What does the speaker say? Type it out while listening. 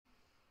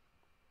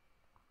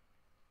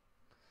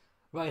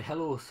Right,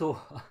 hello. So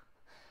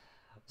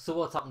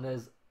what's happened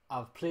is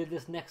I've played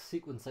this next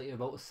sequence that you're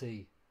about to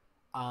see,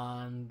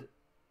 and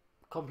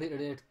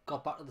completed it.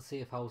 Got back to the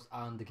safe house,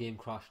 and the game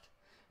crashed.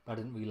 But I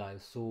didn't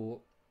realise.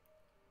 So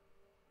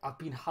I've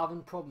been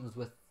having problems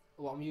with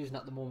what I'm using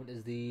at the moment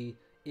is the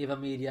Ava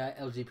Media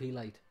LGP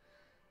Lite,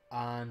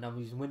 and I'm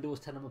using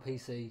Windows 10 on my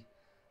PC.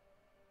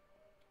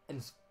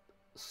 And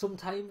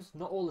sometimes,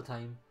 not all the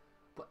time,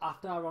 but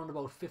after around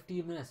about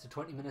 15 minutes to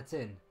 20 minutes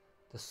in,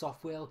 the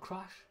software will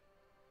crash,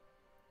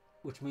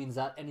 which means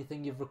that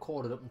anything you've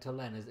recorded up until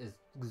then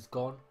is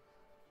gone.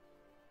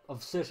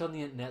 I've searched on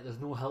the internet,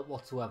 there's no help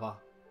whatsoever.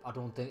 I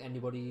don't think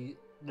anybody...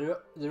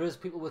 There is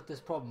people with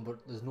this problem, but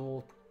there's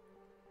no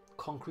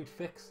concrete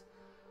fix.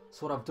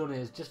 So what I've done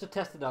is, just to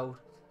test it out,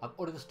 I've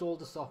uninstalled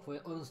the software,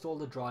 uninstalled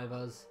the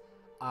drivers,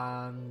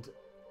 and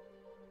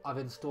I've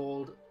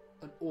installed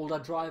an older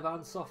driver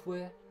and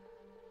software,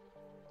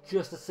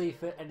 just to see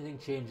if anything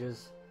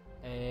changes.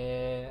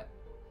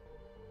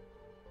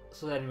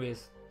 So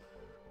anyways,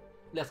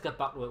 let's get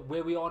back to it.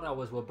 Where we are now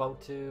is we're about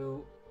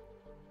to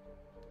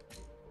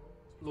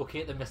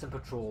locate the missing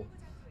patrol.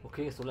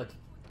 Okay, so let's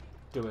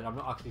do it. I'm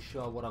not actually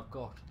sure what I've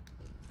got.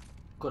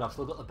 Good, I've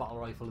still got the battle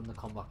rifle and the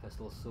combat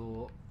pistol,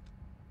 so...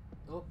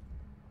 Oh,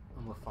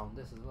 and we've found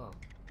this as well.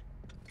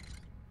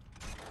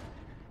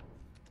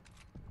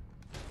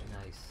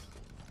 Nice.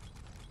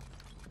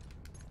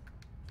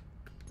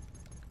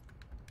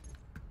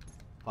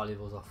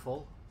 Valuables are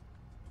full.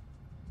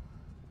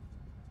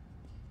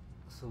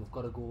 So we've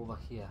got to go over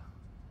here.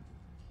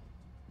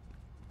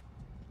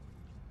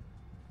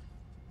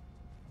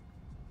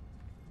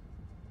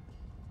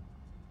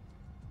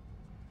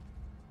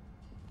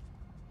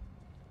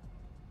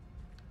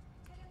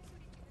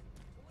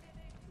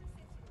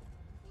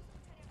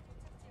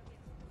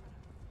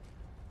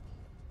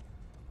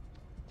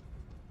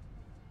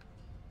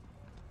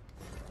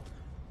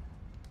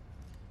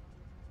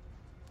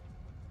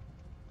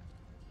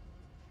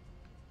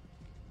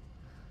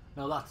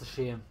 Now that's a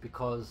shame,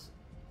 because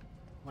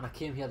when I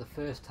came here the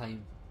first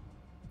time,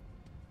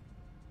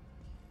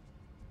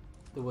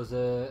 there was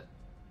a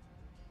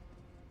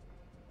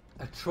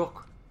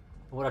truck,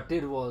 and what I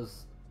did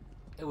was,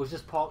 it was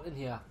just parked in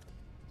here.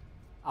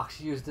 I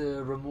actually used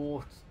the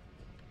remote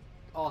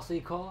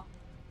RC car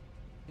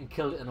and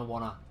killed it in a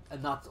wanna,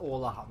 and that's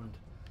all that happened.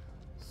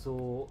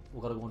 So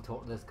we've got to go and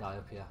talk to this guy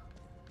up here.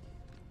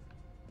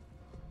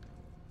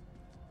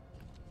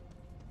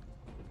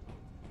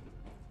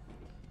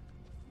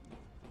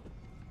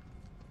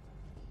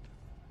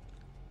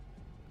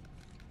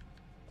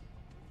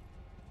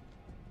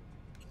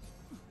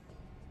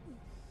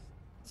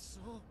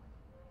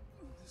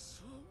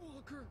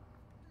 Walker.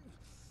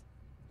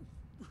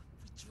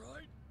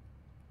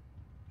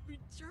 We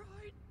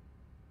tried.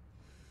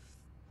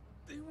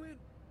 They went.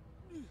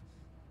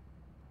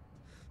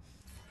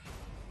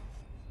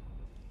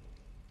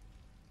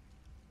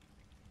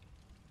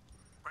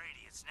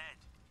 Brady, it's Ned.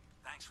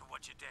 Thanks for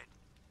what you did.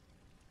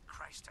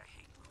 Christ, I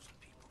hate losing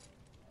people.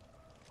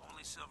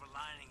 Only silver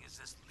lining is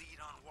this lead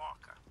on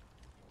Walker.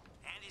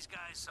 Andy's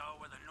guys saw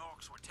where the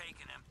Norks were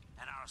taking him,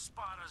 and our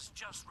spotters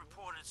just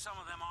reported some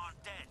of them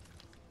aren't dead.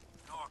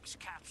 Norks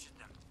captured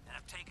them and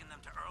have taken them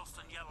to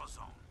Earlston Yellow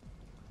Zone.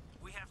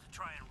 We have to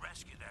try and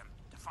rescue them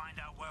to find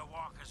out where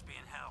Walker's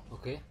being held.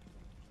 Okay.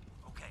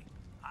 Okay,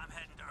 I'm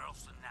heading to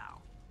Earlston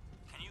now.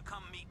 Can you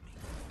come meet me?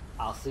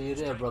 I'll see you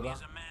there, brother.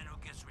 Strike me as a man who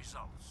gets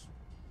results.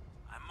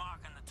 I'm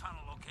marking the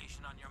tunnel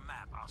location on your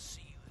map. I'll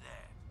see you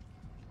there.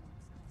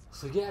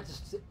 So yeah,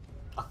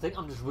 I think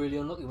I'm just really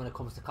unlucky when it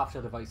comes to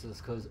capture devices,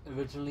 because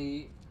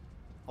originally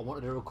I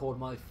wanted to record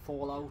my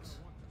Fallout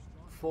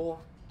 4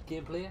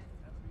 gameplay,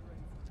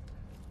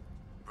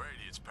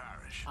 Brady, it's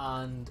Parrish.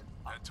 and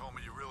Ned told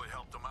me you really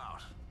helped him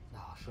out.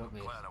 oh, shut up,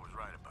 mate. Glad I was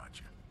right about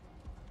you.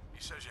 He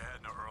says you're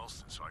heading to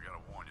Earlston, so I gotta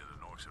warn you the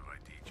Norks have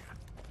ID'd you.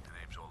 Your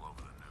name's all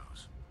over the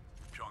news.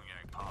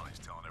 Pyongyang Polly's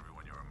telling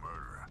everyone you're a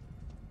murderer.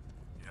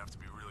 You have to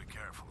be really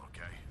careful,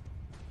 okay?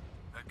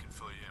 Ned can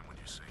fill you in when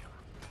you see him.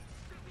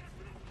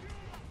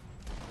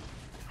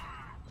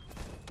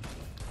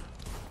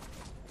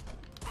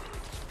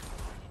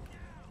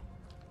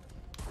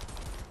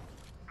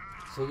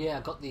 So yeah,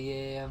 I got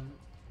the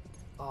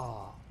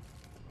oh,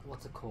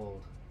 what's it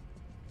called?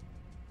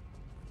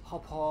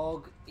 Hop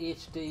Hog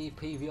HD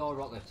PVR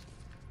rocket,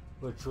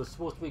 which was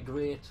supposed to be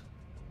great.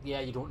 Yeah,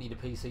 you don't need a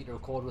PC to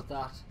record with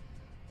that.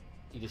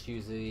 You just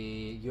use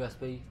the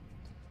USB.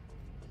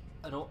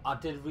 I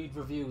did read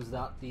reviews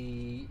that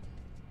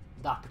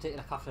that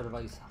particular capture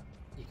device,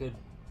 you could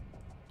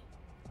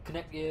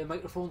connect your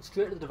microphone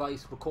straight to the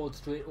device, record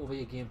straight over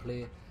your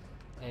gameplay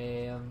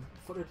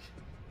footage.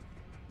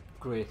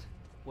 Great.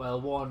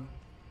 Well, one,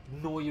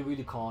 no, you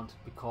really can't,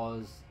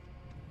 because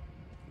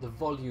the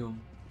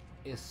volume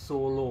is so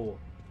low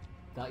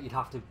that you'd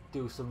have to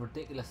do some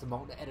ridiculous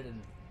amount of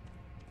editing,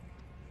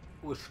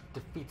 which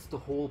defeats the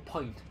whole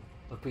point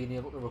of being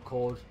able to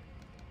record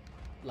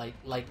like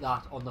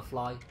that on the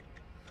fly.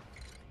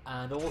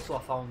 And also I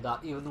found that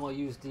even though I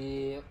used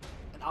an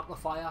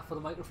amplifier for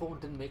the microphone,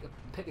 didn't make a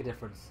pick a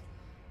difference.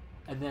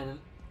 And then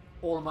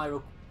all of my,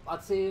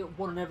 I'd say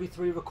 1 in every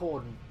 3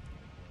 recording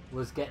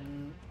was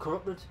getting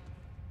corrupted,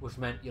 which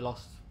meant you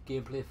lost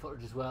gameplay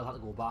footage as well, had to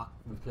go back,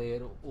 replay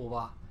it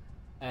over,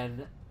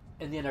 and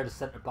in the end I just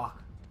sent it back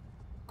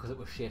because it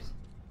was shit.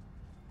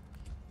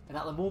 And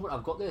at the moment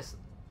I've got this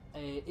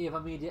Ava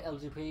Media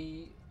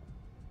LGP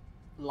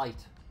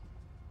Lite,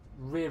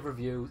 rave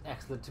reviews,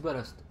 excellent. To be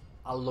honest,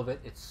 I love it.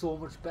 It's so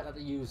much better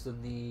to use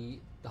than the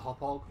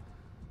Hop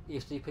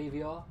HD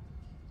PVR.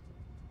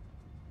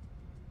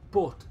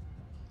 But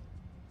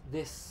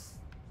the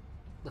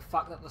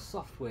fact that the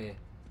software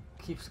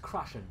keeps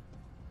crashing,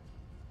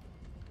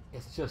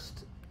 it's a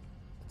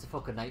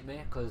fucking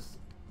nightmare, because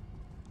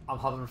I'm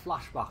having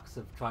flashbacks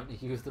of trying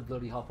to use the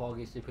bloody Hop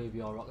HD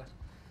PVR rocket.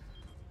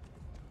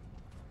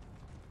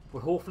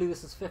 But hopefully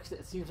this has fixed it.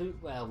 It seems to,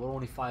 well, we're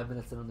only 5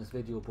 minutes in on this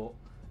video, but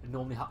it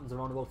normally happens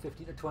around about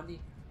 15 to 20.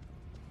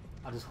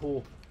 I just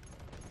hope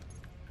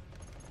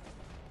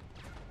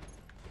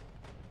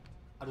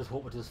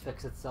it just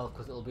fixes itself,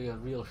 because it'll be a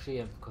real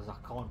shame, because I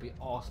can't be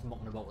arsed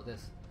mucking about with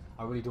this.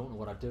 I really don't know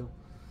what I'd do.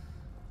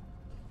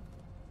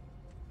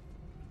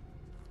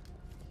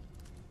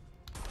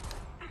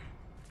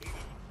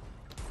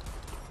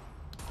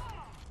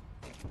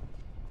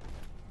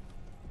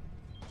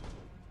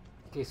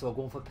 Okay, so we're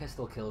going for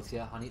pistol kills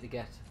here. I need to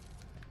get...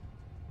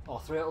 Oh,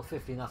 3 out of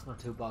 15, that's not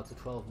too bad, so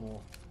 12 more.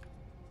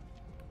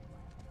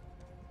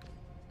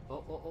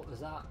 Oh, is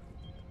that...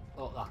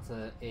 Oh, that's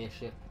a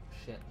airship.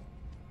 Shit.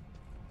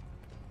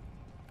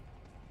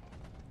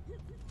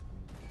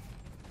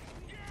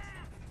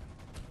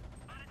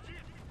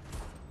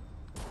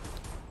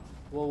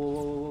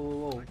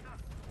 Whoa.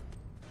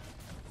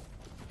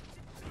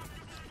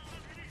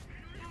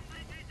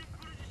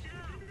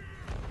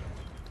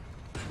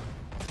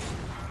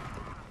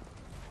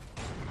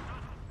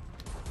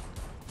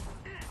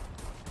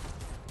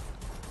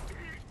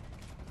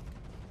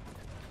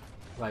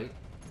 Right,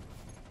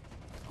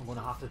 I'm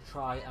gonna have to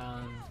try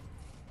and...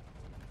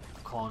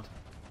 I can't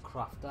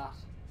craft that.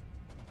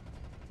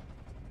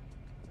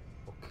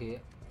 Okay.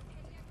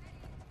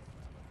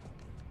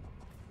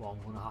 What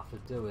I'm gonna have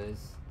to do is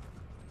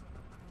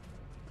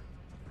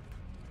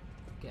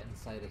get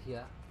inside of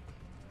here.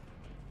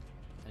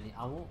 Any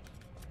ammo?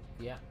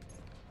 Yeah.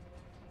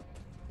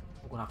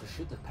 I'm gonna have to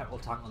shoot the petrol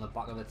tank on the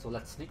back of it, so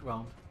let's sneak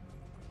round.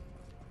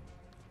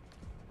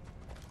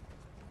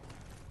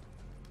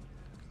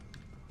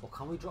 Or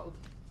can we drop a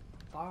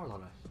barrel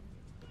on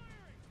it?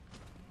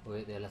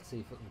 Wait there, let's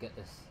see if we can get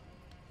this.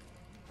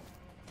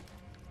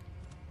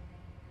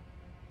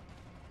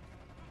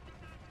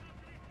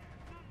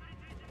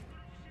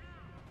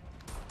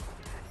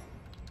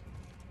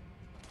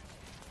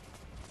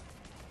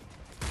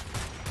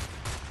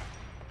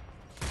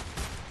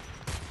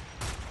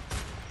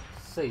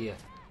 See ya.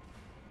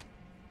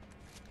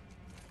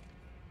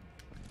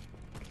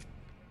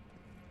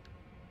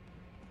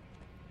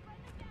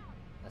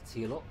 Let's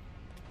heal up.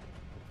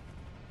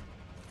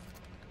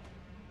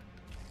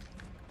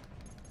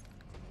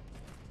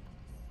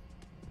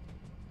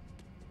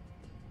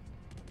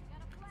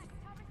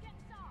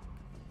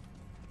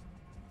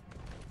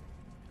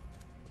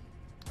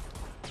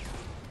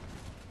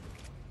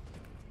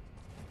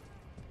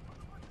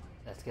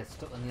 Let's get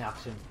stuck in the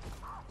action.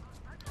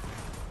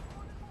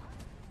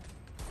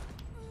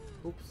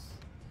 Oops.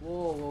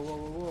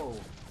 Whoa.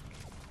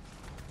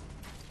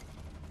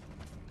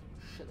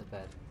 Shit the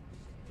bed.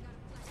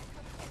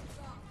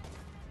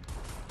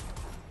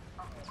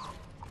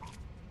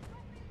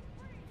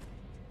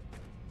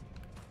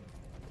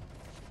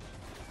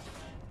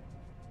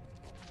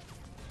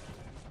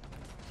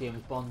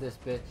 James Bond this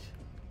bitch.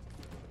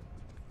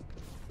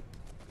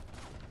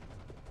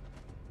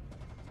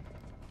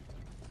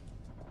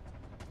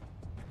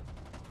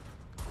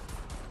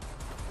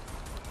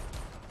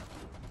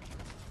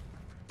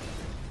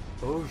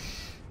 BOSH.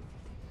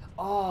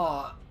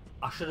 Oh,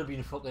 I should have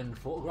been fucking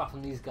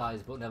photographing these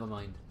guys, but never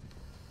mind.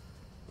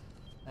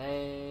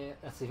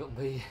 Let's see if it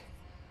can be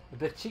a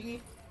bit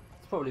cheeky.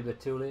 It's probably a bit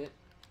too late.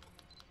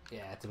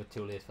 Yeah, it's a bit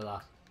too late for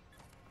that.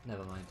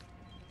 Never mind.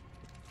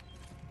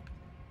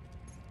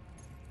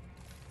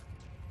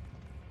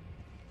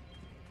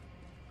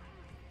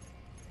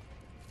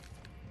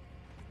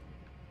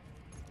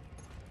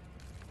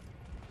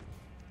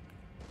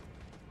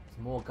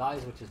 There's more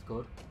guys, which is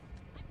good.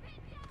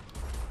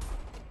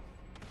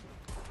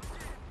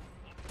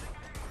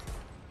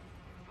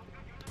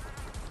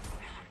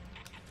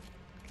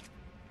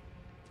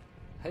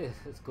 Hey,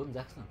 this gun's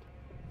excellent.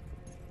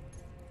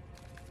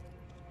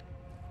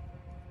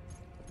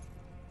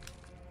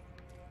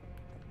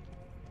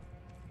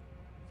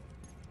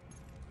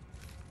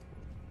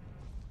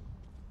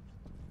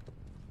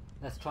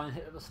 Let's try and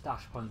hit at a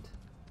stash point.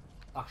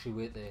 Actually,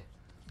 wait there.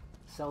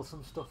 Sell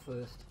some stuff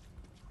first.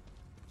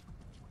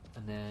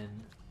 And then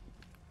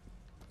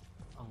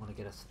I'm going to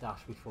get a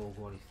stash before we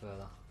go any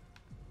further.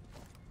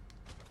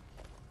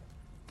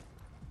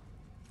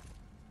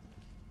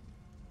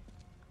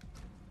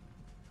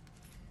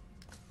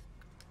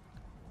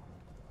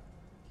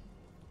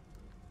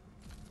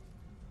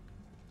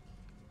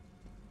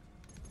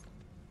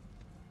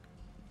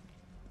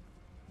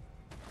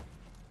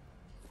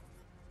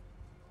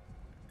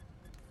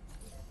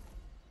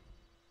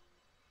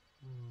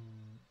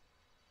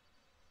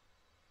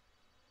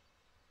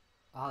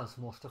 Ah, there's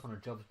some more stuff on a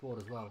jobs board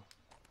as well.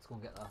 Let's go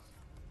and get that.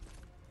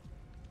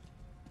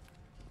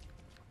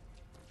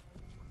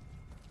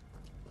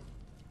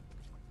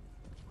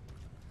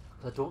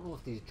 I don't know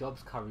if these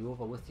jobs carry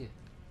over with you.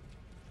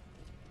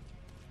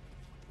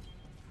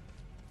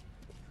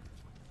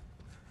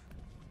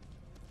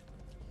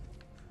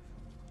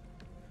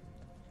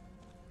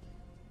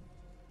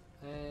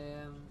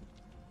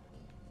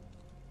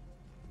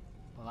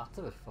 Well, that's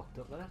a bit fucked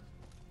up, isn't it?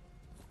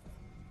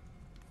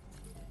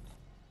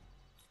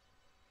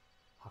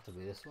 Have to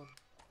be this one.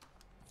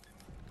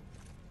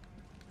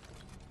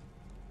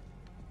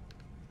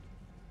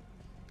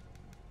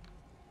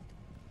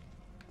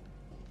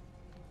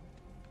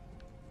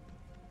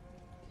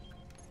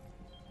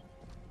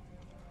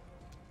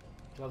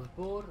 Jobs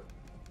board.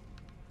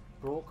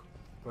 Broke.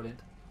 Brilliant.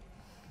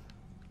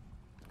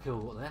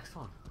 Cool, what the next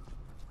one?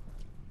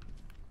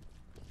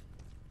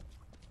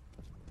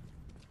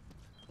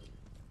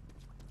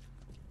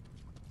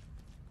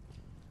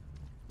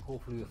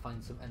 Hopefully we'll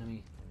find some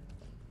enemy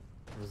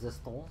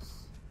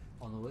resistance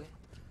on the way.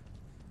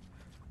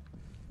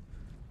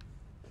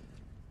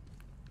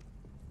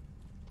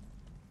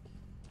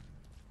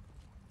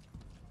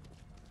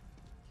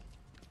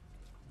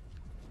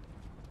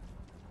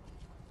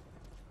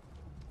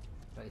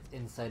 Right, it's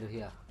inside of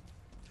here.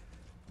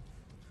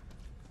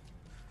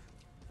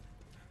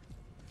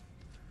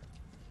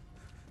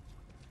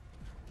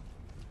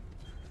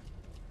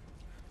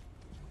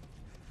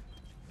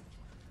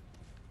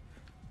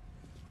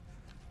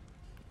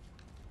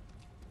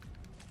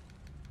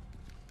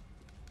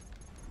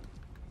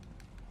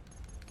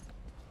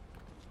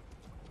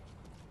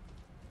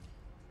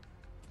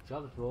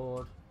 Jobs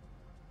board.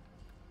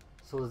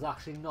 So there's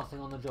actually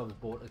nothing on the jobs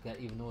board to get,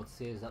 even though it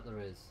says that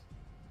there is.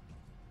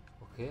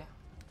 Okay.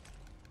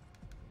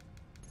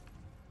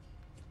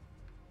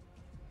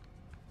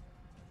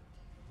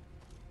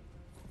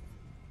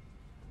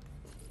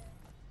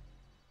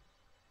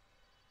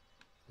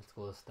 Let's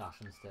go to stash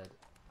instead.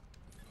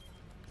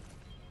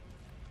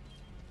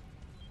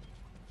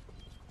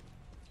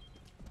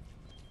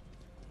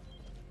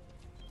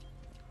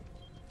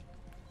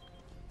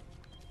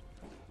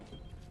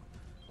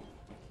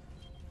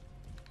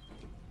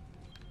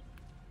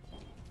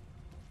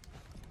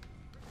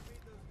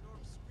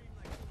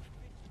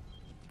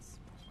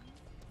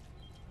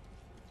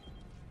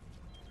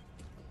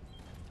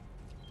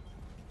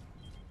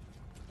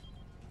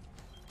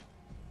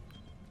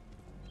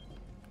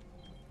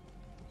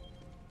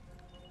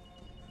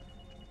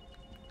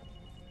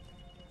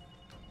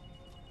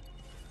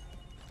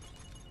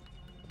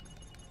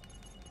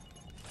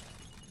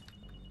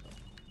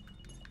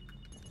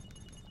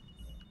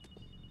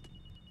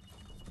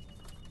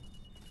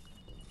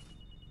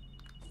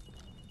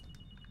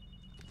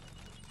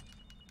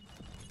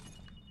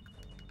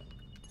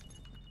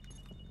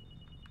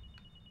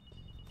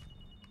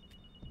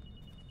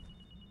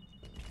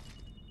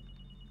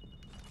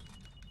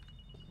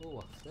 Oh,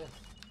 what's this?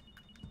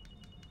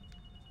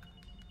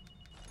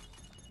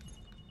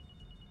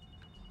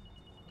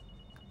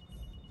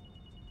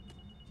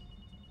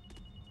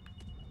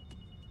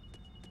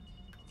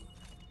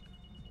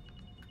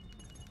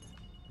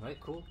 Right,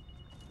 cool.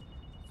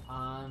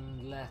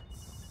 And let's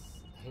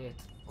hit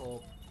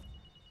up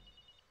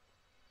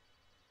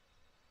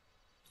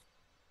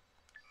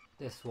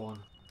this one,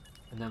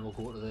 and then we'll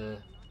go to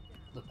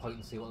the point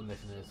and see what the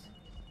mission is.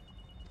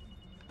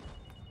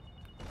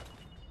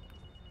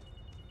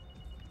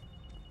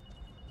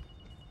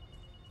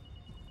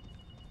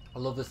 I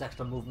love this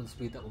extra movement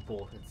speed that we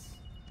bought. It's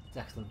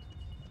excellent.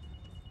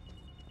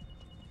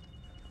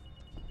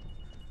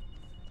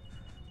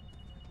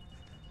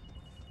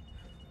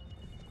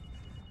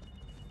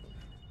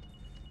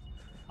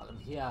 I can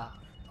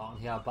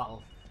hear a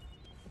battle.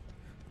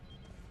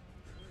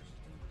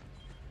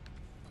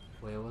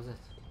 Where was it?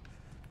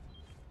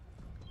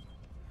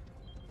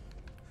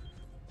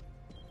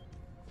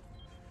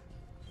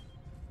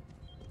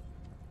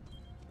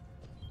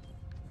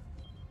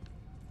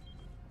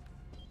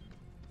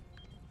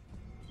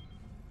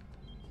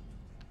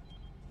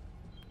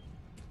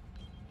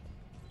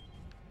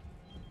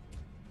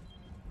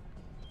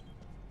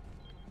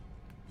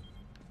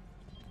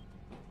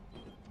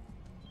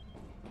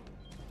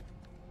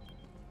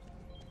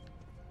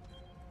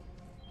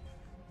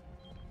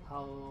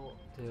 How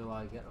do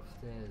I get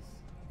upstairs?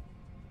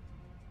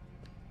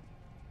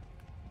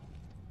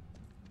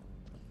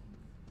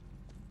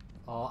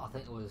 Oh, I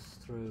think it was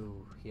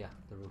through here,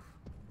 the roof.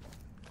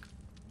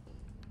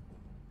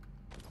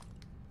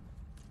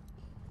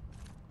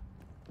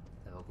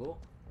 There we go.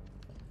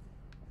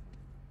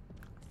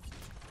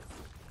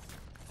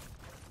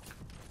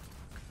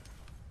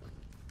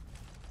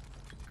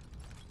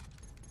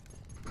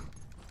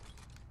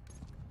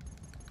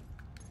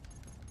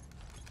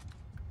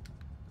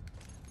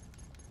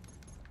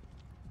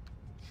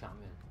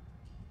 Champion.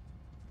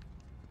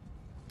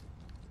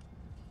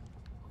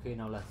 Okay,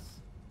 now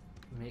let's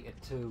make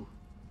it to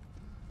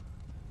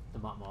the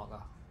map marker.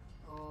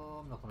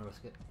 Oh, I'm not going to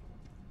risk it.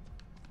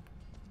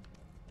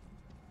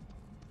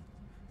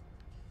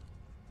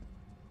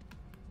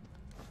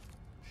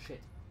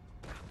 Shit.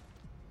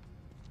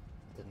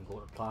 Didn't go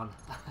to plan.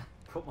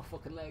 Broke my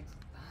fucking legs.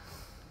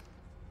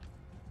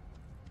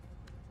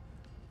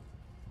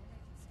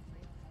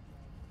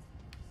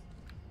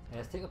 Yeah,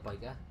 let's take a bike,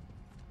 eh?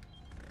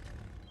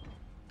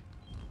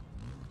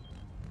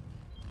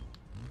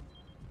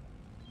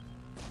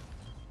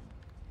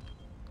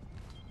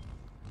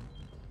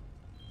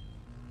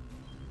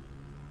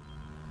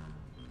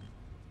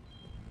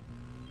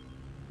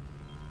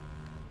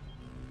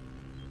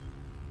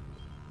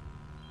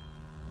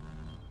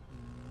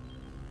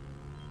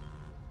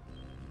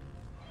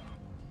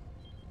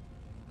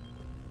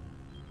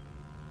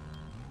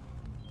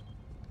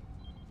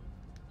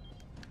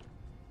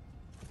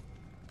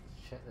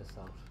 Check this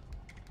out.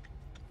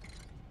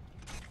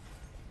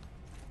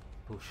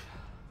 Push.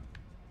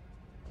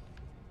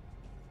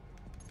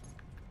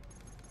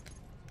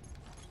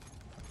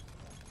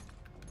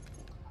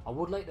 I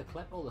would like to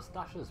collect all the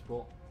stashes,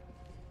 but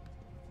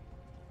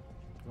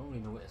I don't really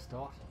know where to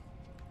start.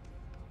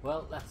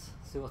 Well, let's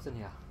see what's in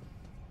here.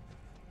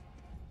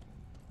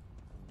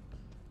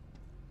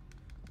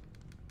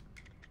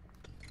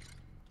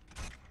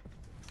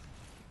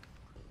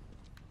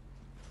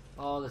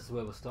 Oh, this is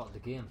where we're starting the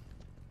game.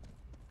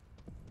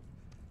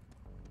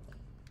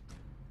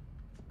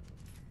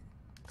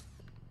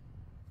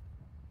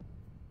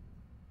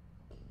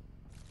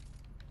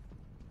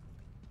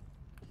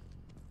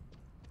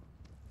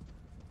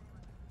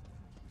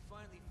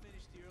 Finally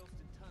finished the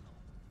Earlston Tunnel.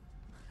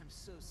 I'm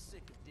so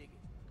sick of digging.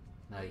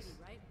 Nice. Brady,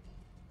 right?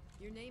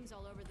 Your name's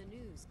all over the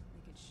news.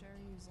 We could sure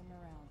use a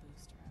morale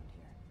boost around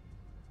here.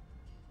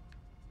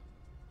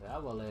 Yeah,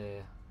 well,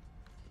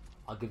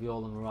 I'll give you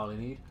all the morale you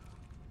need.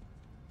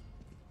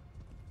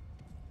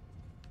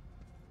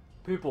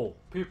 People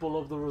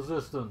of the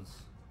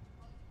Resistance.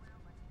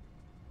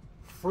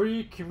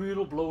 Free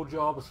communal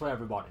blowjobs for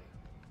everybody.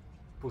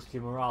 Boost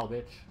your morale,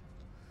 bitch.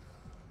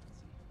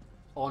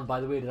 Oh, and by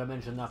the way, did I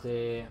mention that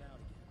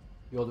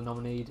you're the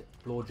nominated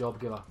blowjob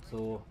giver?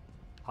 So,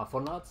 have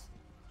fun, lads.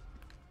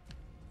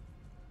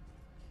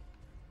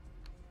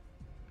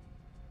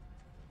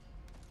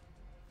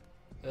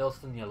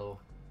 Earlston yellow.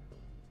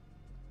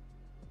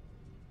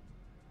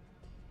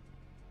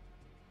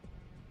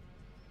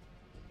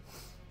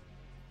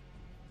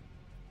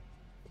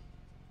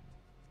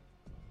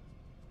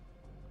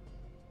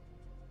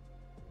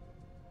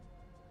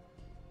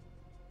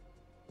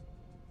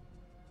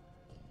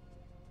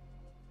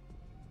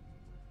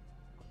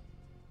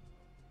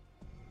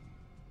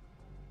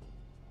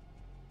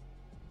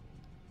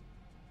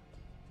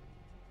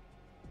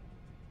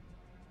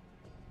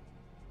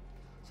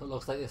 So it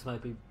looks like this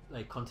might be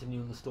like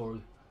continuing the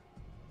story.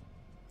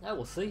 Yeah,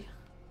 we'll see.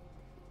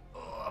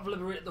 Oh, I've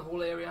liberated the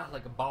whole area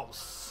like a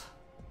boss.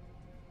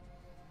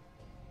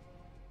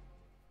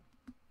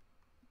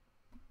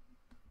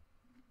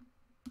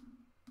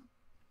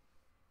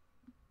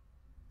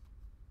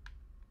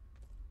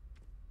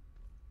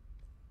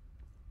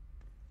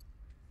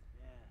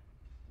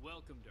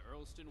 Welcome to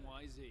Earlston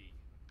YZ.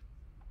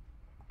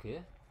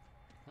 Okay,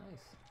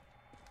 nice.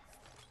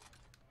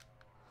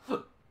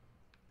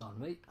 On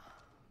me.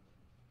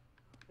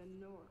 The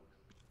North,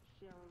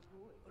 Sheriff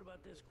Wood. What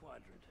about this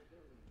quadrant?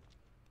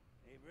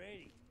 Hey,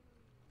 Brady.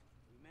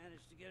 We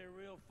managed to get a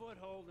real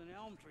foothold in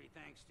Elmtree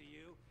thanks to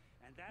you,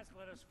 and that's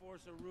let us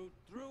force a route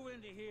through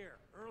into here,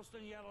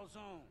 Earlston Yellow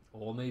Zone.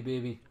 All me,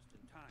 baby. Just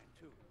in time,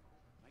 too.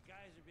 My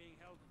guys are being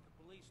held at the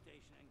police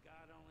station, and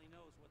God only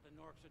knows what the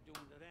Norks are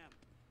doing to them.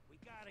 We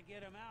gotta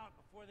get them out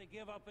before they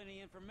give up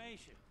any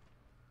information.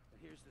 But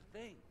here's the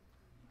thing.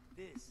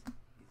 This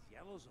is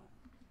Yellow Zone.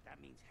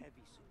 That means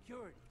heavy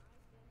security.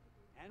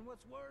 And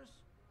what's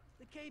worse,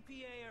 the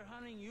KPA are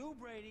hunting you,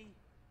 Brady.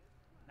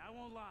 And I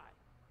won't lie.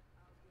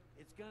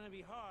 It's gonna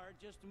be hard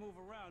just to move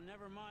around,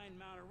 never mind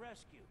mount a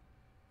rescue.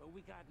 But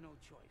we got no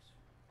choice.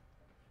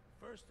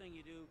 First thing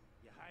you do,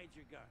 you hide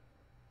your gun.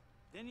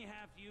 Then you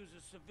have to use the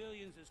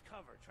civilians as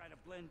cover, try to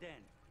blend in.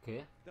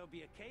 Okay. There'll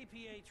be a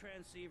KPA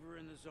transceiver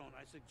in the zone.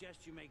 I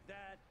suggest you make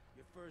that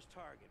your first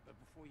target. But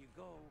before you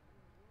go,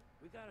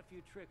 we got a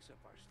few tricks up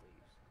our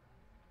sleeves.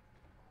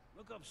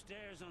 Look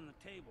upstairs on the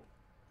table.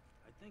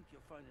 I think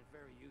you'll find it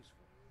very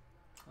useful.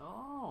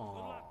 Oh.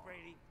 Good luck,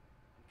 Brady.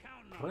 I'm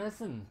counting on you.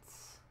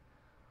 Presents.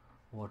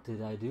 What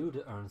did I do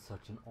to earn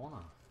such an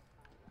honor?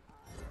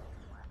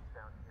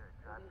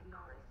 There's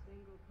not a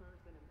single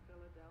person in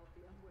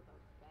Philadelphia with a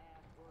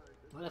bad word.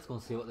 Well, let's go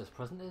and see what this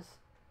present is.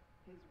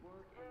 His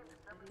work in the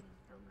city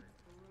is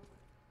heroic.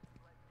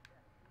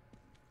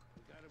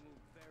 We gotta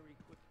move very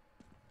quick.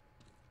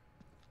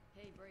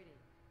 Hey, Brady.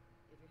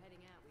 If you're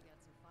heading out, we got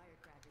some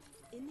firecrackers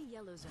you can... In the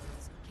yellow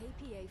zones,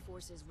 KPA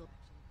forces will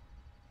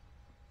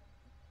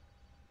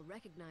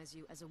recognize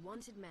you as a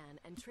wanted man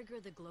and trigger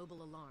the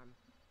global alarm.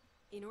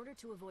 In order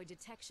to avoid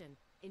detection,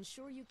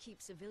 ensure you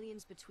keep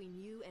civilians between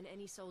you and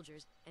any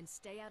soldiers and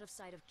stay out of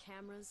sight of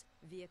cameras,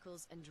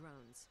 vehicles, and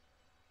drones.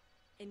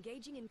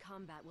 Engaging in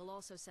combat will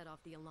also set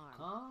off the alarm.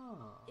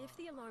 Ah. If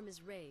the alarm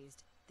is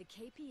raised, the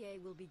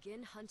KPA will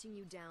begin hunting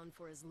you down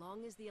for as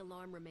long as the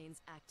alarm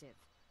remains active.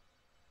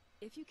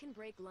 If you can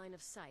break line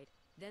of sight,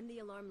 Then the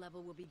alarm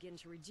level will begin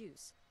to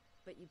reduce,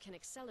 but you can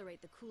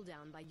accelerate the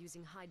cooldown by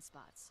using hide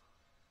spots.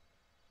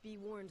 Be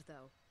warned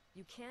though,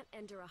 you can't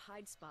enter a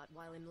hide spot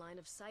while in line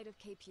of sight of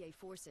KPA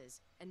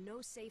forces, and no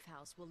safe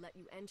house will let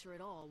you enter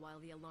at all while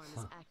the alarm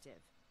is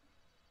active.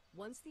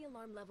 Once the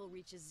alarm level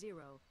reaches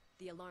 0,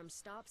 the alarm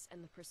stops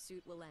and the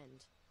pursuit will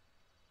end.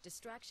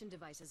 Distraction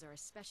devices are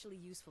especially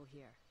useful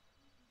here.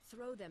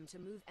 Throw them to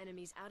move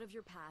enemies out of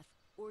your path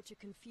or to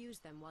confuse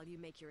them while you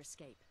make your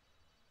escape.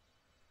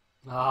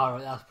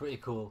 Alright, that's pretty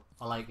cool.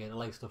 I like it. I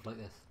like stuff like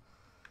this.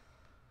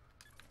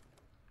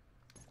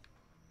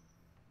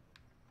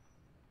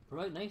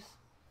 Right, nice.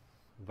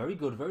 Very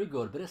good, very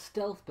good. Bit of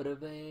stealth, bit of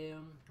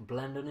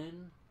blending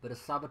in, bit of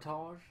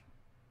sabotage.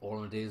 All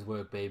in a day's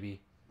work,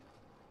 baby.